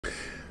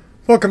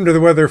Welcome to the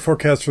weather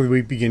forecast for the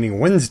week beginning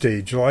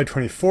Wednesday, July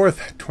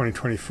 24th,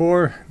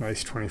 2024.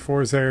 Nice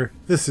 24s there.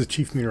 This is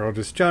Chief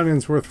Meteorologist John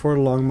Ainsworth for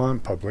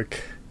Longmont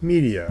Public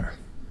Media.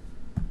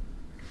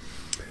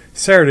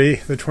 Saturday,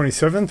 the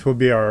 27th, will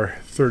be our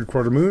third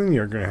quarter moon.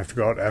 You're going to have to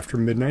go out after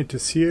midnight to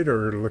see it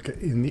or look at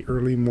in the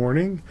early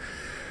morning.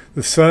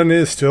 The sun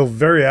is still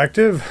very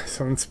active.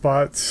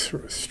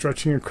 Sunspots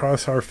stretching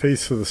across our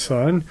face of the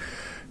sun.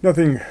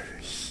 Nothing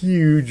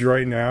huge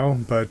right now,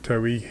 but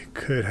we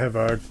could have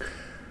a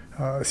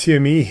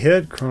CME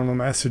hit, coronal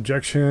mass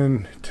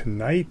ejection,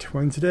 tonight,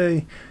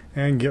 Wednesday,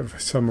 and give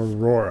some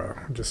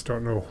aurora. Just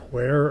don't know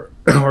where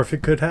or if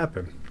it could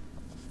happen.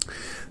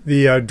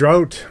 The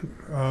drought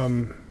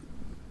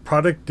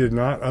product did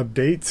not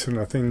update, so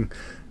nothing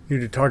new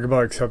to talk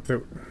about except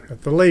that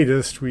at the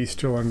latest we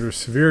still under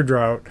severe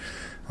drought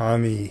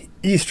on the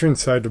eastern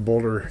side of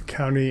Boulder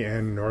County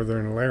and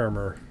northern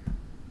Larimer.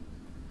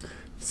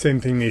 Same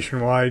thing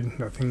nationwide,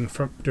 nothing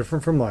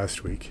different from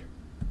last week.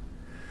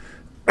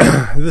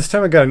 This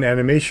time I got an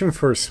animation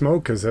for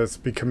smoke because that's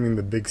becoming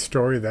the big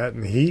story, that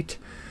and the heat.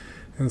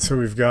 And so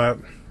we've got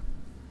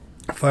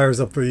fires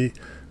up the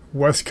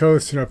west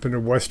coast and up into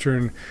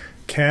western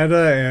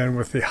Canada, and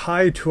with the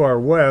high to our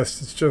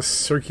west, it's just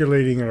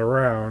circulating it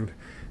around.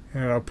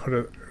 And I'll put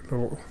a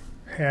little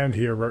hand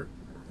here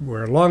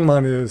where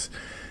Longmont is.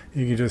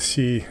 You can just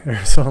see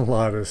there's a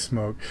lot of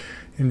smoke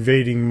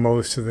invading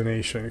most of the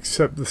nation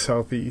except the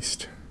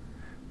southeast,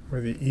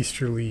 where the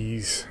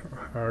easterlies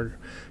are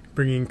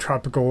bringing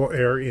tropical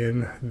air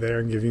in there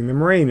and giving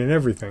them rain and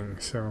everything.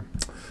 So,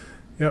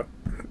 yep,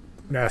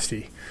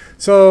 nasty.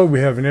 So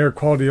we have an air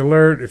quality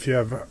alert. If you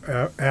have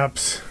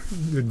apps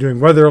that are doing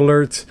weather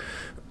alerts,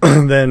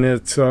 then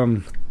it's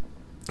kind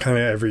of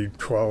every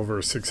 12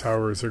 or 6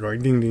 hours they're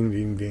going ding, ding,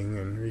 ding, ding,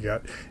 and we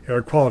got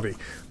air quality.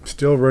 I'm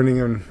still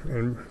running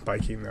and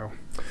biking though.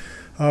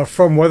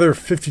 From Weather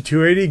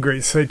 5280,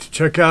 great site to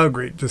check out.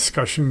 Great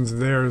discussions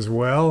there as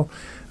well.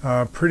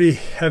 Pretty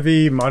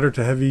heavy, moderate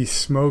to heavy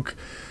smoke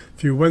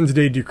through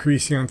Wednesday,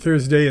 decreasing on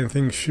Thursday, and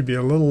things should be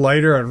a little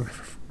lighter on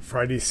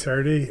Friday,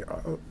 Saturday,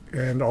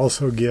 and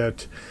also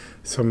get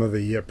some of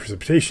the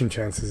precipitation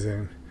chances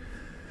in.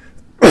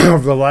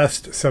 Over the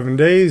last 7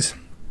 days,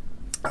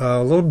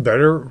 a little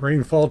better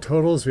rainfall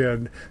totals. We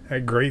had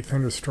a great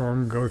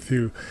thunderstorm go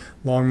through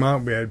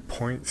Longmont. We had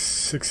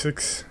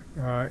 0.66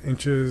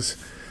 inches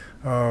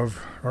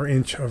or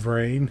inch of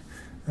rain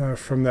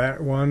from that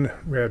one.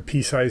 We had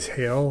pea-sized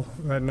hail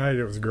that night.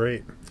 It was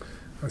great.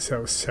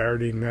 That was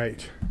Saturday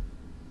night.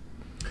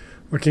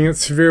 Looking at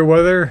severe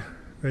weather,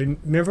 they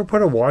never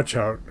put a watch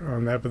out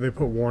on that, but they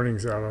put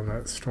warnings out on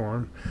that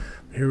storm.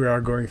 Here we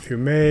are going through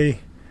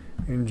May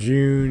and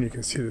June. You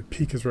can see the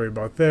peak is right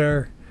about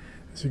there.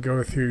 As we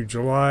go through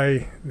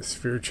July, the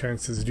severe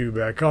chances do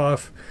back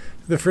off.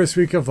 The first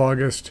week of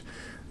August,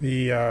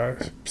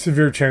 the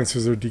severe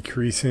chances are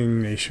decreasing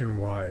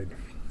nationwide.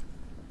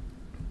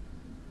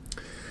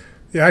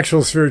 The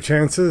actual severe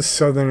chances,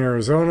 southern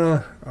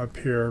Arizona, up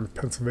here in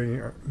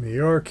Pennsylvania, New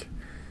York.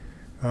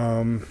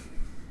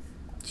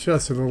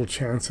 Just a little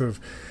chance of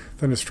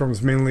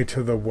thunderstorms mainly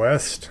to the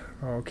west.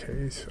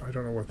 Okay, so I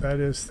don't know what that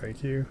is.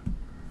 Thank you.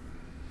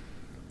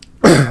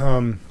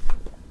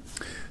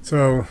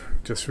 So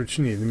just what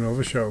you need in the middle of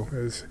a show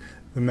is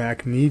the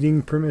Mac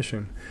needing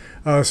permission.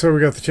 So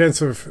we got the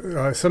chance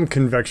of some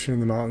convection in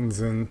the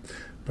mountains,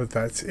 but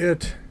that's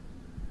it.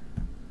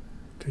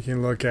 Taking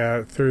a look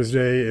at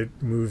Thursday, it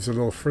moves a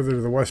little further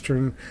to the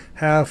western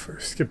half,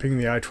 skipping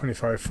the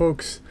I-25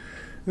 folks.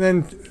 And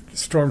then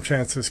storm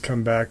chances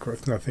come back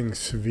with nothing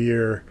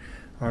severe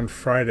on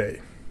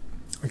Friday.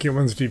 Looking at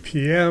Wednesday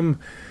PM,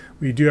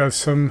 we do have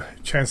some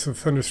chance of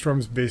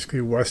thunderstorms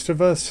basically west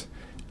of us.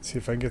 Let's see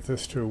if I can get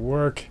this to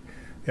work.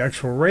 The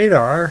actual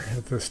radar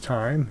at this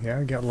time, yeah,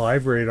 I got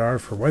live radar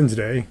for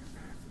Wednesday.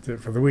 That's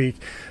it for the week.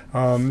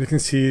 You can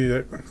see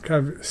that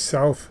kind of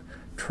south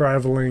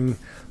traveling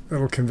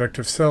little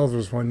convective cells.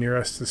 There's one near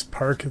Estes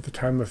Park at the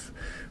time of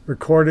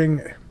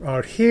recording.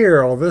 Out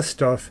here, all this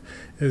stuff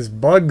is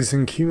bugs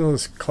and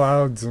cumulus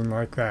clouds and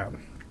like that.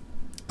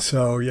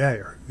 So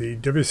yeah, the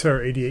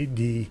WSR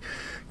 88D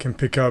can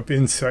pick up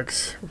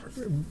insects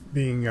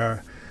being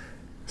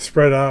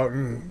spread out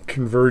and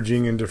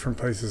converging in different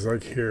places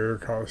like here,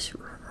 across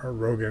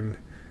Rogan,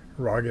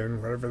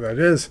 whatever that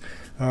is.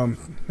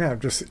 Yeah,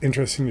 just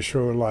interesting to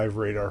show a live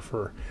radar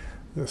for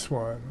this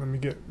one. Let me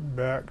get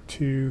back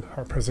to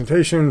our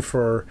presentation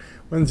for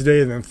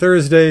Wednesday and then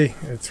Thursday.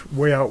 It's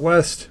way out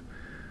west.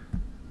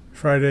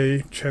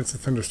 Friday, chance of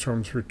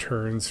thunderstorms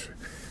returns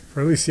for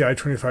at least the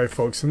I-25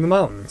 folks in the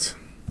mountains.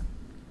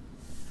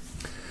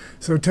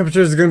 So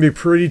temperatures are going to be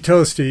pretty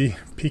toasty,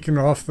 peaking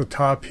off the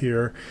top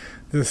here.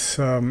 This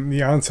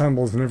the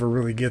ensembles never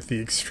really get the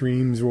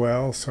extremes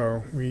well,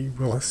 so we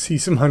will see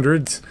some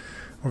hundreds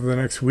over the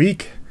next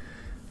week.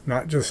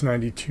 Not just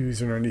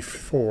 92s or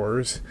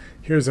 94s.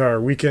 Here's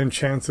our weekend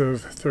chance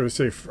of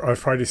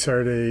Friday,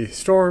 Saturday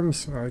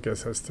storms. Well, I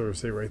guess that's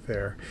Thursday right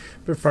there.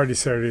 But Friday,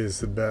 Saturday is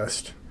the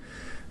best.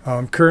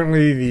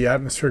 Currently, the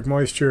atmospheric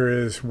moisture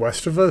is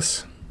west of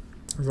us.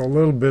 There's a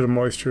little bit of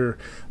moisture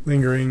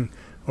lingering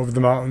over the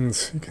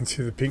mountains. You can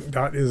see the pink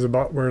dot is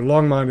about where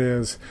Longmont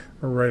is,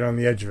 or right on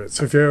the edge of it.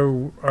 So if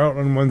you're out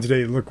on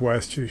Wednesday, look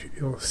west,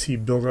 you'll see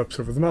buildups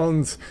over the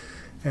mountains,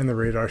 and the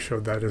radar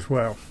showed that as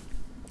well.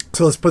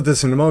 So let's put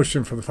this into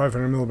motion for the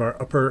 500 millibar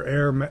upper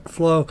air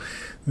flow.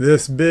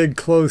 This big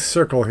closed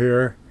circle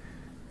here,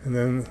 and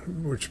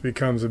then which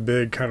becomes a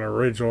big kind of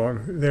ridge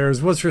along there,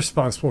 is what's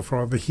responsible for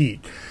all the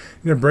heat.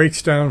 And it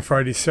breaks down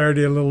Friday,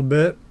 Saturday a little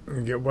bit.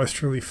 You get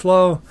westerly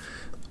flow,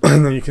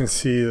 and then you can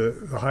see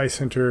the high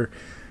center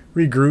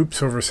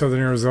regroups over southern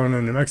Arizona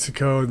and New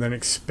Mexico, and then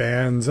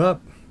expands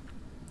up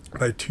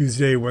by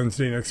Tuesday,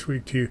 Wednesday next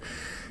week to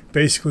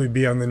basically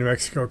be on the New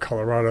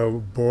Mexico-Colorado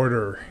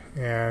border.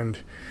 And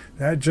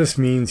that just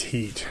means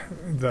heat.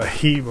 The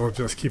heat will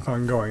just keep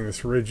on going.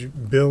 This ridge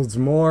builds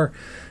more.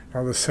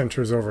 Now the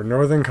center's over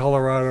northern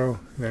Colorado,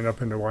 and then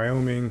up into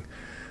Wyoming.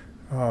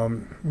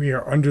 We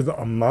are under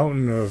a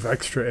mountain of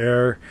extra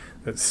air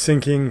that's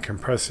sinking,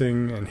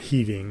 compressing, and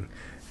heating.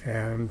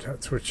 And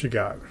that's what you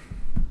got.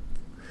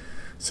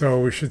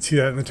 So we should see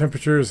that in the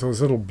temperatures. Those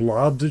little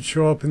blobs that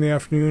show up in the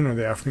afternoon are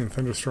the afternoon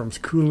thunderstorms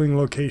cooling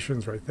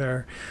locations right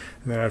there.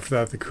 And then after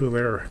that, the cool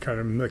air kind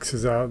of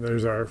mixes out.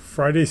 There's our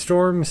Friday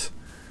storms.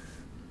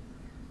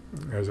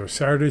 There's our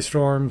Saturday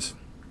storms.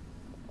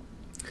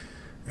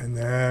 And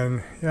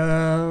then,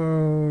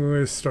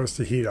 it starts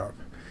to heat up.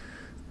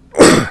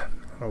 I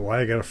don't know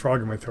why I got a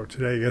frog in my throat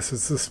today. I guess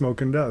it's the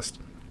smoke and dust.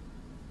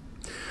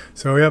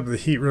 So, yep, the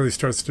heat really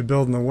starts to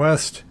build in the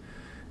west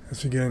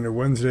as we get into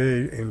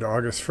Wednesday, into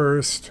August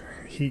 1st.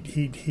 Heat,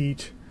 heat,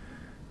 heat.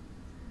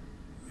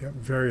 Yep,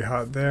 very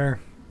hot there.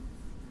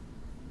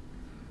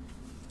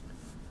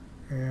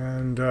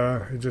 And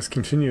it just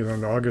continues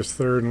on August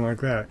 3rd and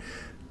like that.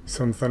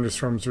 Some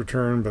thunderstorms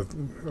return, but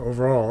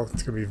overall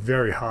it's going to be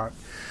very hot.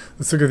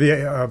 Let's look at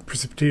the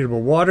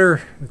precipitatable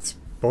water. It's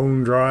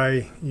bone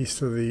dry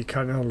east of the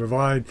Continental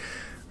Divide.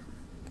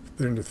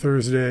 Then to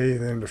Thursday,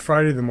 then to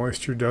Friday, the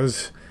moisture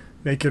does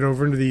make it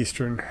over into the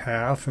eastern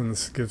half, and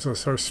this gives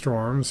us our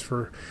storms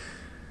for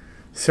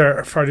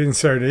Friday and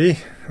Saturday.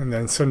 And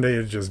then Sunday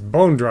is just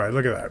bone dry.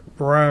 Look at that.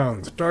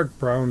 Browns, dark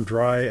brown,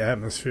 dry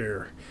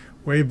atmosphere.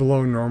 Way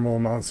below normal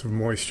amounts of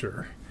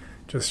moisture.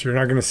 Just, you're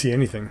not going to see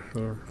anything.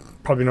 There are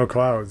probably no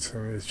clouds. I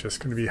mean, it's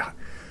just going to be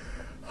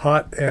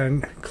hot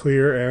and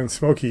clear and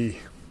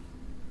smoky.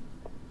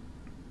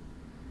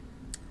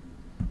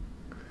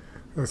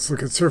 Let's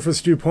look at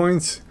surface dew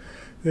points.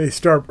 They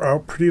start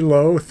out pretty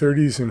low,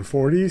 30s and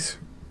 40s.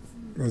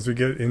 As we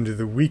get into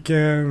the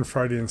weekend,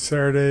 Friday and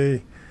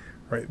Saturday,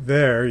 right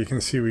there, you can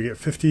see we get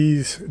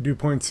 50s. Dew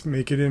points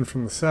make it in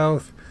from the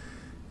south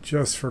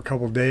just for a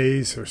couple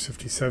days. There's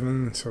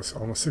 57, so it's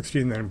almost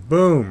 60, and then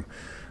boom,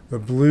 the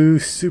blue,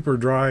 super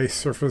dry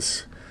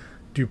surface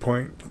dew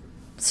point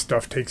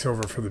stuff takes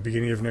over for the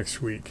beginning of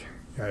next week.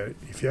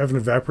 If you have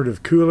an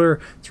evaporative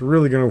cooler, it's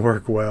really going to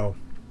work well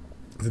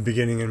at the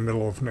beginning and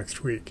middle of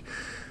next week.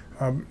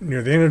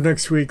 Near the end of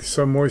next week,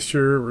 some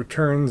moisture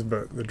returns,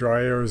 but the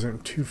dry air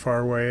isn't too far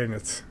away, and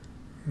it's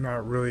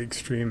not really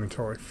extreme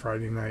until like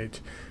Friday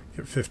night.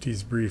 Get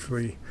 50s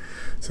briefly.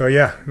 So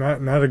yeah,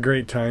 not a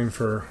great time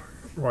for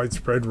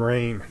widespread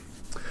rain.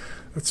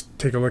 Let's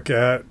take a look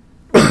at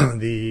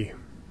the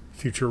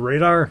future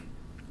radar.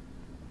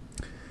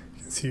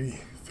 You can see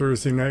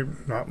Thursday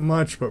night, not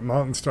much, but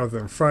mountain stuff.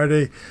 Then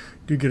Friday,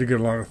 do get a good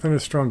line of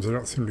thunderstorms. They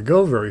don't seem to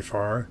go very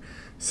far.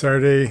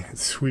 Saturday, it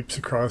sweeps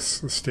across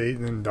the state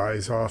and then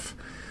dies off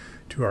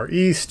to our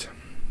east.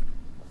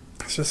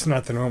 It's just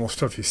not the normal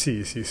stuff you see.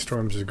 You see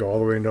storms just go all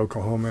the way into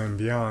Oklahoma and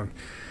beyond.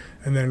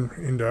 And then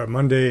into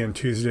Monday and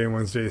Tuesday and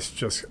Wednesday, it's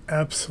just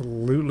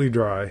absolutely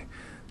dry.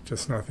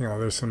 Just nothing else.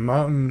 There's some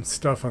mountain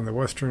stuff on the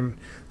western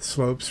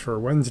slopes for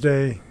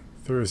Wednesday.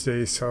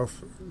 Thursday,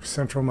 south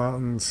central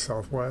mountains,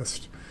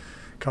 southwest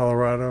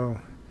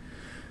Colorado.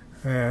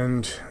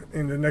 And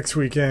into next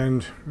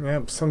weekend,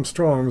 yep, some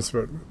storms,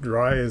 but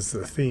dry is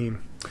the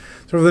theme.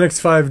 So over the next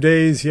 5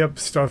 days, yep,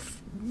 a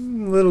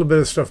little bit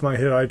of stuff might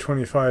hit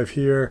I-25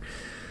 here.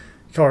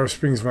 Colorado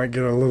Springs might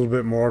get a little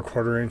bit more,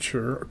 1/4 inch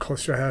or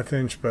close to a 1/2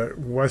 inch, but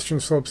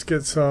western slopes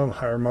get some,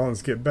 higher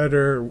mountains get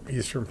better,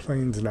 eastern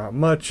plains not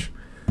much.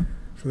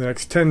 For the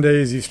next 10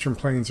 days, eastern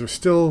plains are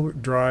still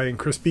dry and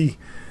crispy,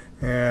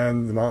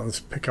 and the mountains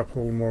pick up a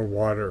little more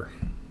water.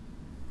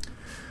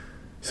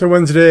 So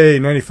Wednesday,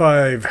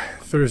 95.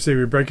 Thursday,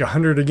 we break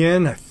 100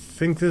 again. I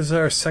think this is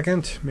our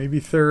second, maybe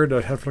third.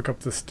 I'd have to look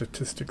up the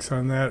statistics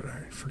on that.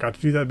 I forgot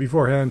to do that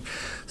beforehand.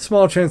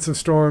 Small chance of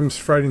storms.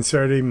 Friday and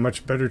Saturday,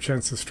 much better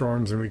chance of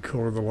storms, and we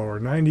cool to the lower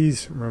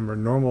 90s. Remember,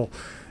 normal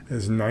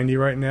is 90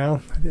 right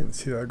now. I didn't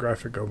see that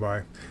graphic go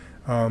by.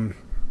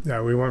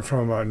 Yeah, we went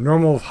from a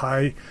normal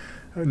high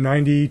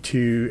 90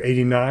 to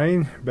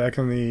 89 back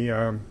on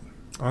the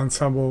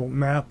ensemble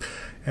map,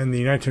 and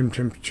the nighttime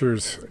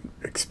temperatures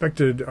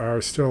expected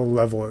are still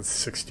level at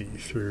 60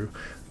 through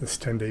this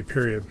 10-day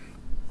period.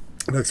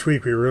 Next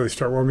week we really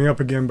start warming up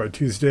again. By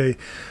Tuesday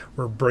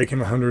we're breaking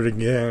 100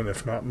 again,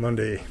 if not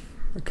Monday.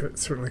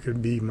 Certainly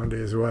could be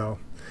Monday as well.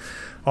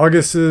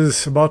 August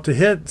is about to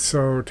hit,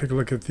 so take a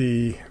look at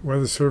the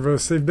Weather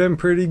Service. They've been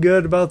pretty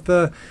good about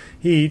the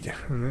heat.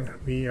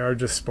 We are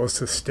just supposed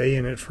to stay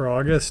in it for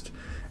August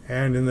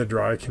and in the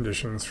dry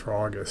conditions for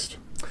August.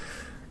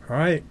 All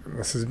right,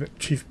 this is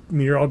Chief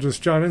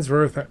Meteorologist John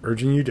Insworth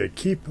urging you to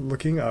keep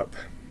looking up.